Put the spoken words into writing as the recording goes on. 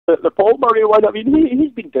the Paul Murray one, I mean,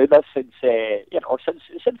 he's been doing this since,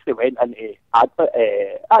 since they went into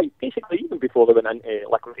basically even before they went into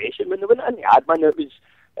liquidation. When they went into admin, it was,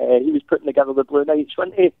 he was putting together the Blue Knights,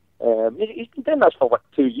 wasn't he? He's been doing this for,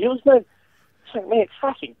 2 years now. It's like, mate,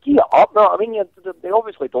 fucking gear up, no? I mean, they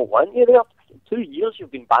obviously don't want you there. 2 years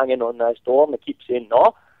you've been banging on this door and they keep saying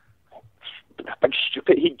no. Big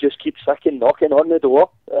stupid, he just keeps fucking knocking on the door.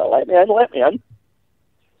 Let me in.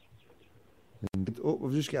 Oh,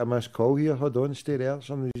 we've just got a missed call here. Hold on, stay there.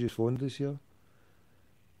 Somebody's just phoned us here.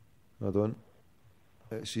 Hold on.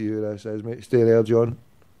 Let's see who this is, mate. Stay there, John.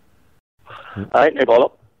 Alright, no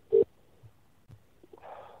bother.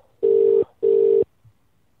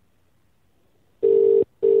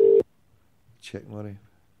 Check money.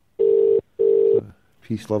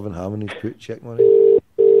 Peace, love and harmony's put check money.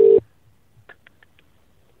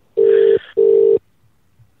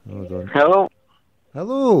 Hold on. Hello.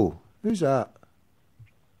 Hello. Who's that?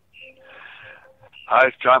 Hi,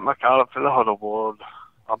 it's Jack McCallum for the huddle board.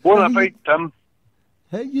 I'm bona fide Tim.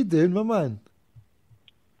 How you doing, my man?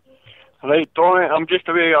 Right, Tommy, I'm just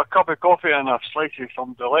away a cup of coffee and a slice of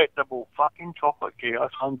some delectable fucking chocolate cake.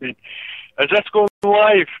 That's handy. Is this going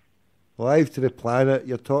live? Live to the planet.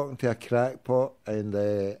 You're talking to a crackpot and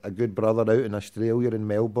a good brother out in Australia in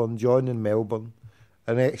Melbourne. John in Melbourne.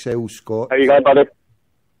 An XL Scot. How you going, buddy?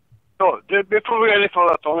 So, before we get any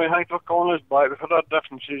further, Tommy, thanks for calling us back. We've had our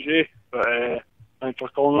differences, but thanks for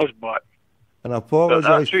calling us back. And I apologise.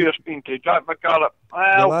 That's who you're speaking to, Jack McCallum.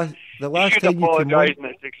 Well, the last you should time you came apologise on,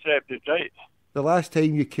 and it's accepted, right? the last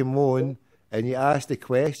time you came on and you asked the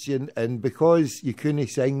question, and because you couldn't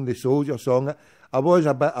sing the Soldier song, I was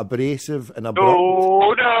a bit abrasive and abrupt.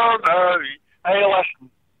 No. Hey, listen.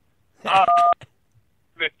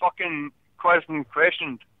 The fucking quiz and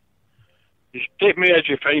questioned. Just take me as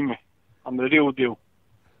you find me. I'm the real deal.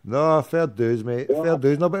 No, fair dues, mate. Yeah. Fair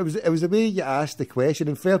dues. No, but it was the way you asked the question,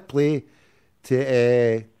 and fair play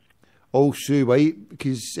to old Sue White,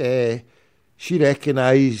 because she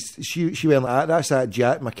recognised, she went like, that's that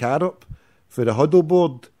Jack McCarrup for the huddle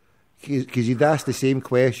board, because he'd asked the same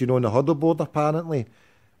question on the huddle board apparently,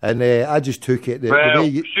 and I just took it the way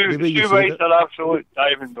you Sue White's an absolute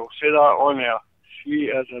diamond, though. Say that on there. She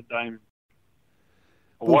is a diamond.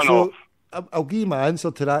 One off. I'll give you my answer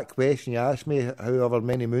to that question you asked me however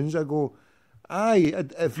many moons ago. Aye,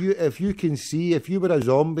 if you can see, if you were a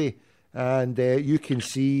zombie and you can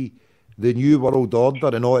see the New World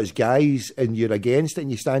Order and all its guys and you're against it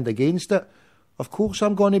and you stand against it, of course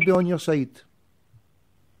I'm going to be on your side.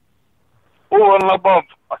 Over and above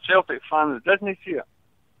a Celtic fan that doesn't see it.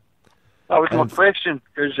 That was my question,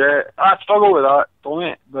 because I struggle with that, don't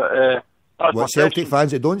I? But that's what, Celtic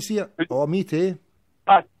fans that don't see it? Oh, me too.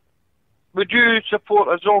 Would you support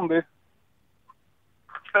a zombie?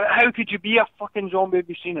 How could you be a fucking zombie if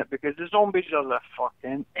you've seen it? Because the zombies are the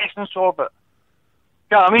fucking essence of it.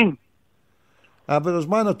 You know what I mean? But there's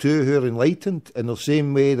one or two who are enlightened in the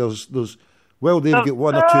same way. They've got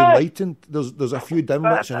one or two enlightened. There's a few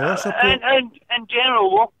dimwits in our support. And in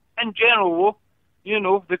general, you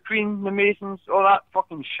know, the Queen, the Masons, all that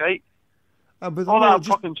fucking shite. All that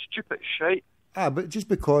fucking stupid shite. But just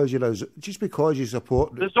because you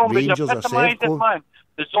support the zombies Rangers epitomise it, man.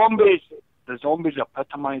 The zombies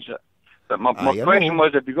epitomise it. But my question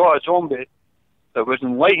was, if you got a zombie that was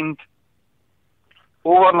enlightened,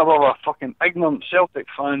 over and above a fucking ignorant Celtic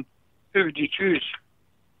fan, who would you choose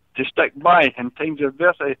to stick by in times of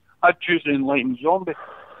adversity? I'd choose the enlightened zombie.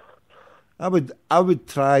 I would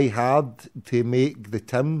try hard to make the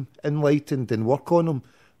Tim enlightened and work on him,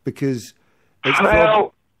 because it's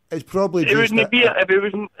probably it just... Wouldn't be if it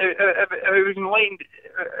was enlightened.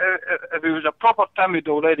 If it was a proper Tim, he'd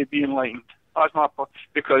already be enlightened. That's my point.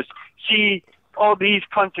 Because see, all these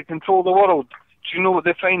cunts that control the world. Do you know what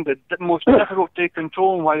they find the most difficult to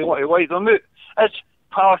control and why they want to wipe them out? It's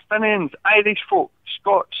Palestinians, Irish folk,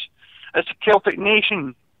 Scots. It's a Celtic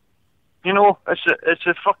nation. You know, it's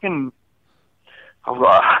a fucking.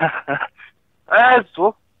 It is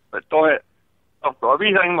though. But I've got a wee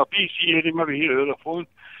thing on my PC here. You maybe hear it on the phone.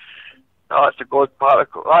 That's the God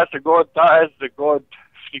particle. That is the God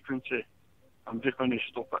frequency. I'm just going to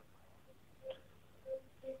stop it.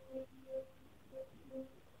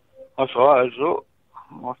 That's what that is, though.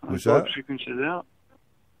 What's God that? Frequency there.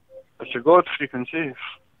 It's a God frequency.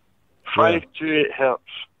 528 hertz.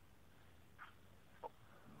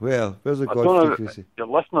 Well, where's the God frequency? Your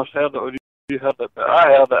listeners heard it or you heard it, but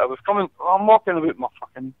I heard it. I'm walking about my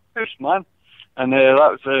fucking house, man. And that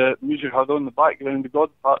was the music I had on in the background, the God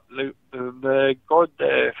part, the God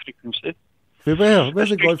frequency. Where's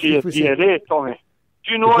the God frequency? DNA, Tommy.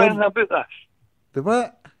 Do you know anything about this? The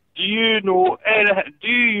what? Do you know anything? Do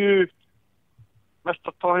you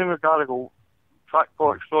Mr. Tommy McGarrigle,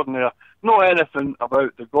 crackpot extraordinaire, know anything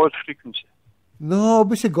about the God frequency? No,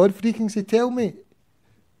 what's the God frequency? Tell me.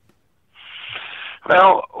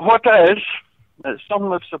 Well, what it is, it's something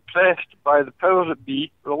that's suppressed by the powers that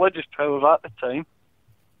be, religious powers at the time,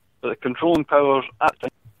 the controlling powers at the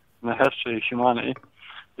time in the history of humanity.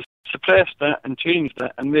 They suppressed it and changed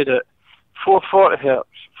it and made it 440 hertz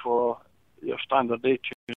for your standard day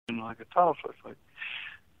tune on a guitar, so it's like.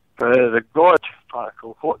 The God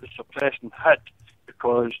particle, what they suppressed and hid,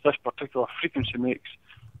 because this particular frequency makes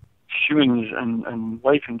humans and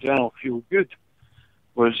life in general feel good,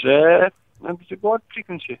 was the God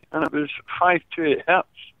frequency, and it was 528 hertz,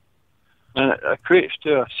 and it equates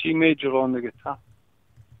to a C major on the guitar.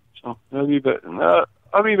 So a wee bit of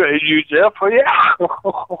news there for you.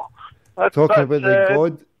 Talking about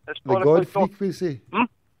the God frequency. Hmm?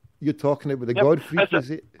 You're talking about the God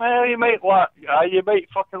frequency. Well, you might laugh. You might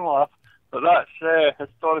fucking laugh, but that's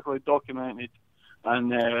historically documented.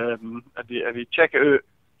 And if you check it out,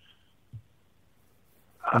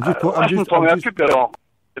 I could be wrong.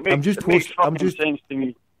 It makes sense to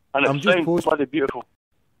me, and it sounds bloody beautiful.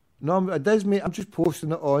 No, it does, mate. I'm just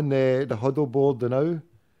posting it on the huddle board now,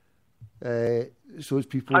 so it's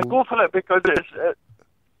people. I go for it because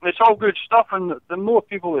it's all good stuff, and the more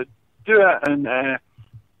people that do it and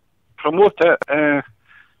promote it,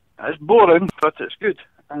 it's boring, but it's good,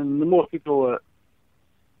 and the more people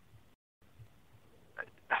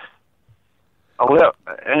alert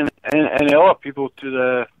and alert people to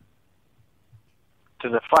the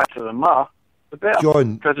fact of the matter, the better.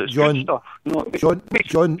 John, because it's good stuff. You know,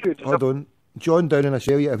 John, hold on. John down in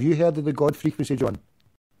Australia, have you heard of the God frequency, John?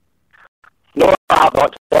 No, I have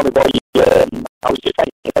not. Tell me what I was just trying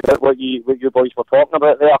to think about what you boys were talking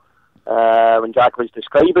about there when Jack was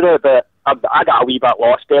describing it, but I got a wee bit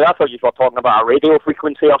lost there. I thought you were talking about a radio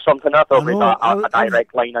frequency or something. I thought it was a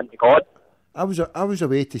direct line into God. I was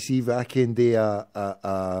away to see if I can do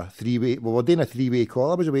a three-way. Well, we're doing a three-way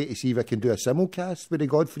call. I was away to see if I can do a simulcast with the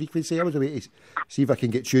God frequency. I was away to see if I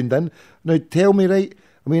can get tuned in. Now, tell me, right?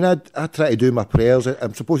 I mean, I try to do my prayers.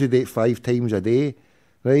 I'm supposed to do it 5 times a day,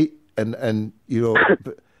 right? And you know,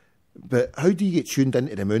 but how do you get tuned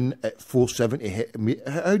into the moon at 470?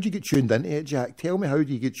 How do you get tuned into it, Jack? Tell me, how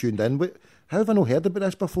do you get tuned in? How have I not heard about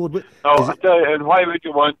this before? I tell you, and why would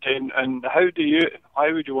you want to? And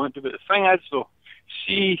why would you want to? But the thing is, though,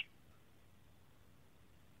 see,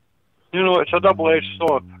 you know, it's a double-edged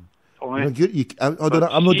sword.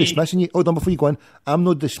 I'm not dismissing you. Hold on, before you go on, I'm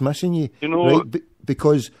not dismissing you. You know, right?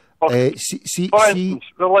 Because for instance,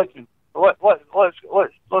 religion.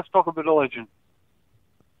 Let's talk about religion.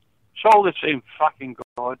 It's all the same fucking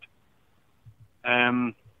God.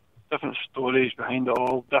 Different stories behind it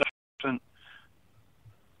all. Different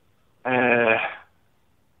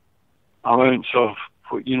amounts of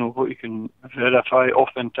what you can verify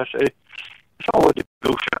authenticity. It's all the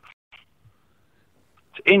bullshit.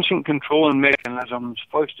 It's ancient controlling mechanisms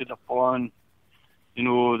foisted upon,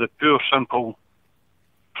 the poor, simple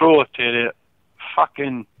proletariat,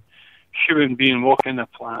 fucking human being walking the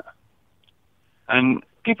planet. And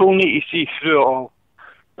people need to see through it all,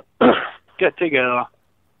 get together,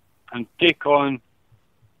 and take on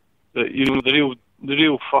the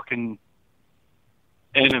real fucking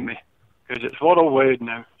enemy, because it's worldwide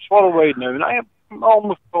now. It's worldwide now, and I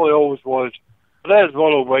almost probably always was, but it is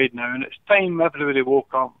worldwide now, and it's time everybody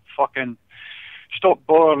woke up, fucking stopped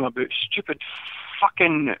bothering about stupid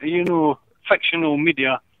fucking fictional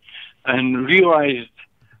media, and realised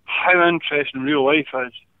how interesting real life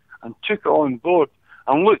is, and took it on board,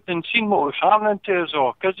 and looked and seen what was happening to us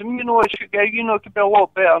all, because it could be a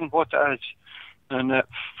lot better than what it is, and it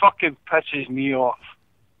fucking pisses me off.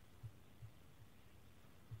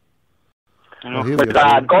 But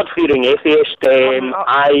God-fearing atheist,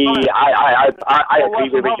 I agree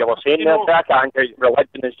with what you were saying there, Jack. I think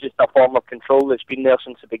religion is just a form of control that's been there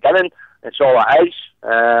since the beginning. That's all it is.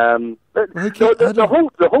 The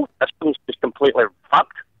whole system's just completely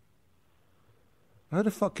fucked. How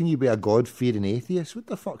the fuck can you be a God-fearing atheist? What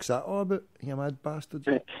the fuck's that all about, you mad bastard?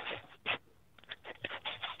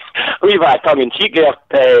 We've had tongue-in-cheek there,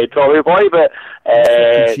 Trolley Boy, but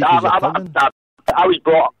I was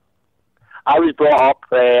brought up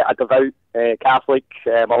a devout Catholic.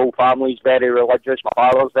 My whole family's very religious. My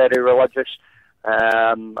father's very religious.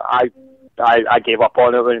 I gave up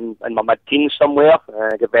on it in my mid-teens somewhere.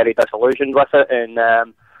 I got very disillusioned with it, and I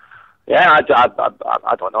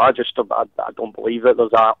don't know. I don't believe that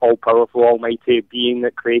there's an all-powerful, almighty being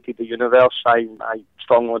that created the universe. I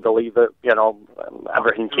strongly believe that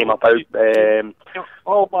everything came about. My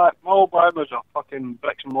old man was a fucking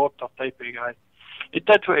bricks and mortar type of guy. He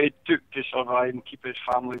did what he took to survive and keep his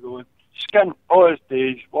family going. Skint all his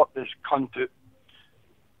days, worked this cunt out.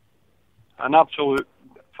 An absolute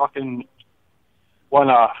fucking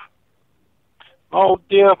one-off. Oh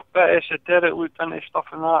dear, bit esoteric, looked into stuff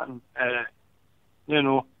and that, and, you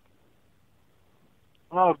know,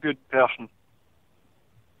 not a good person.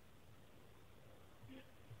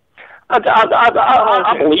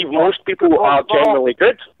 I believe most people are generally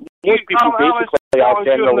good. Most people basically are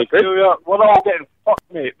generally good. We're all getting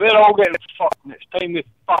fucked, mate. We're all getting fucked, and it's time we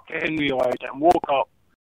fucking realise it and woke up.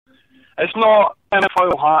 It's not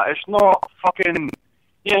tinfoil hat, it's not fucking,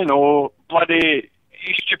 you know, bloody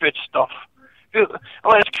stupid stuff.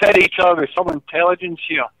 Let's credit each other with some intelligence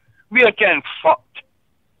here. We are getting fucked.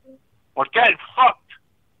 We're getting fucked.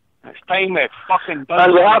 It's time we fucking done.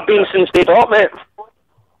 And we have been since day dot, mate.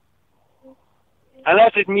 And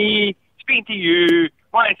this is me speaking to you,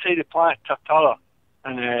 one inside the planet Tartara.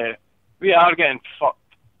 And we are getting fucked.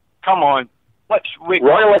 Come on. Let's wake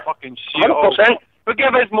up and fucking see it all. 100%. But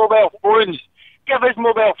give us mobile phones. Give us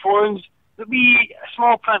mobile phones. The wee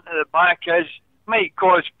small print at the back is, might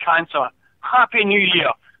cause cancer. Happy New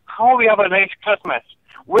Year. Hope we have a nice Christmas.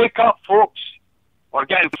 Wake up, folks. We're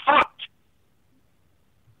getting fucked.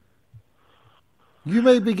 You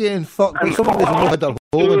may be getting fucked, but somebody's not had their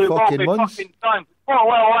whole in fucking months.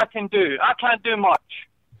 Well, I can do. I can't do much.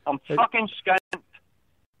 I'm fucking skint.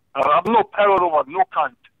 I have no power over no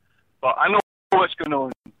cunt. But I know what's going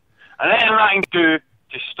on. And anything I can do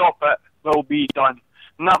to stop it will be done.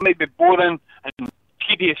 And that may be boring and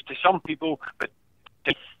tedious to some people, but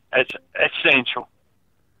it's essential.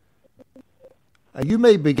 And you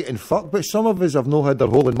may be getting fucked, but some of us have not had their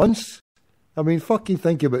whole in months. I mean, fucking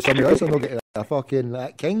think about somebody else. I'm not getting a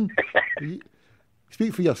fucking king.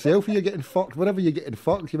 Speak for yourself. You're getting fucked. Whenever you're getting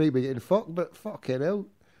fucked, you might be getting fucked. But fucking hell,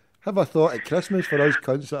 have a thought at Christmas for us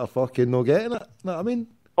cunts that are fucking not getting it. Know what I mean?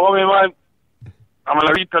 Oh man, I'm in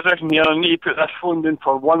a wee position here. I need to put this phone down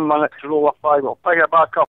for 1 minute to roll a 5. I'll pick it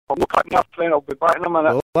back up. I'm not cutting you off, friend. I'll be back in a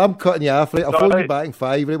minute. Well, I'm cutting you off, right? I'll phone you back in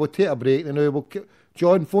 5. Right? We'll take a break now.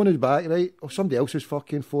 John, phone us back, right? Oh, somebody else is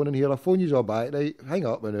fucking phoning here. I'll phone you all back, right? Hang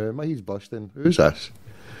up now. My he's busting. Who's this?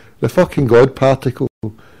 The fucking God particle.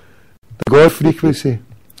 The God frequency.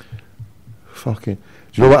 Fucking.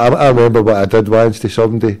 Do you know what? I remember what I did once to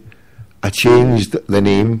somebody. I changed the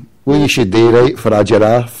name. What you should do, right, for a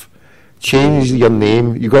giraffe, change your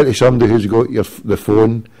name. You go to somebody who's got the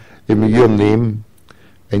phone, and your name,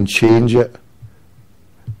 and change it,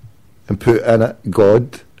 and put in it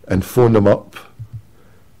God, and phone them up.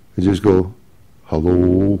 And just go,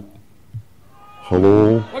 hello. We're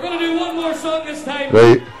going to do one more song this time.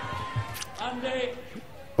 Right.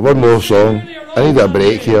 One more song. I need a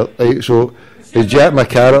break here. Right, so as Jack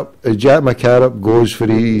McCarrup goes for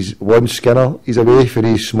his one Skinner, he's away for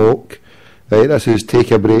his smoke. Right, this is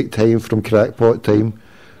take a break time from crackpot time.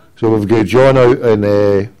 So we've got John out in,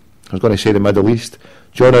 I was going to say the Middle East,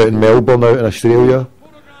 John out in Melbourne out in Australia.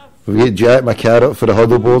 We've got Jack McCarrup for the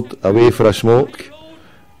huddleboard, away for a smoke.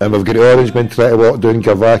 And we've got the Orangeman trying to walk down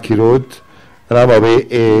Gavaki Road, and I'm away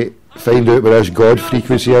to find out where this God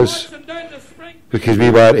frequency is, because we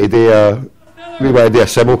want to do a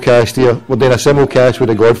simulcast here. We're doing a simulcast with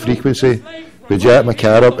the God frequency with Jack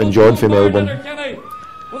McCarrup and John from Melbourne,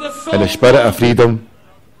 in the spirit of freedom.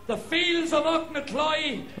 The fields of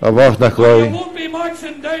Ochnacloy. Of Ochnacloy. You won't be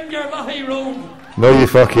marching down your Lahi Road. No, you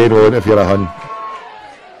fucking won't if you're a hun.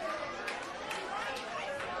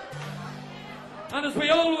 And as we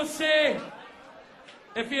always say,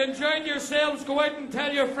 if you enjoyed yourselves, go out and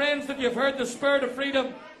tell your friends that you've heard the spirit of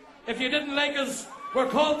freedom. If you didn't like us, we're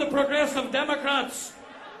called the Progressive Democrats.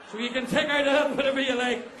 So you can take out of that whatever you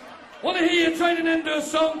like. Want to hear you joining into a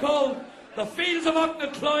song called The Fields of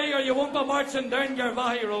Ochnacloy, or you won't be marching down your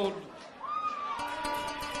Vahi Road.